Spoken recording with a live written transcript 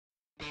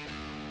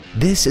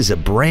This is a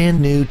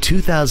brand new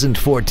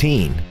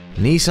 2014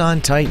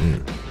 Nissan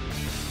Titan.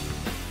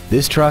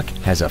 This truck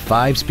has a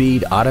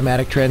 5-speed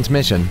automatic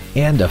transmission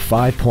and a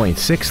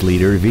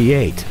 5.6-liter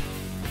V8.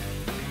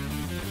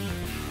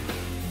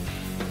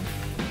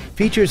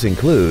 Features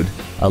include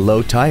a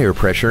low tire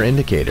pressure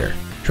indicator,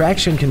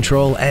 traction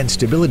control and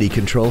stability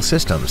control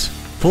systems,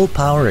 full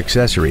power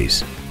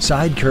accessories,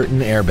 side curtain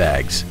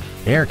airbags,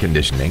 air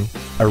conditioning,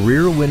 a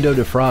rear window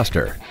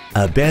defroster,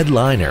 a bed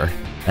liner,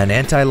 an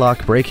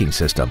anti-lock braking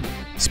system,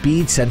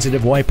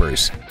 speed-sensitive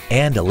wipers,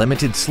 and a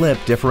limited slip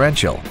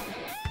differential.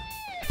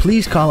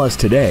 Please call us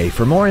today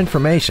for more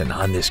information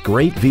on this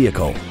great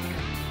vehicle.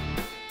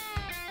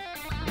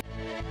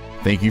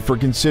 Thank you for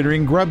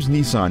considering Grubbs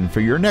Nissan for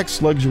your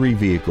next luxury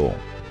vehicle.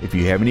 If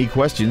you have any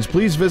questions,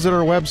 please visit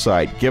our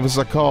website, give us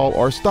a call,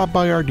 or stop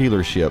by our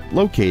dealership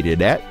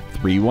located at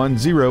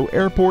 310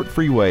 Airport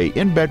Freeway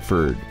in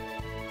Bedford.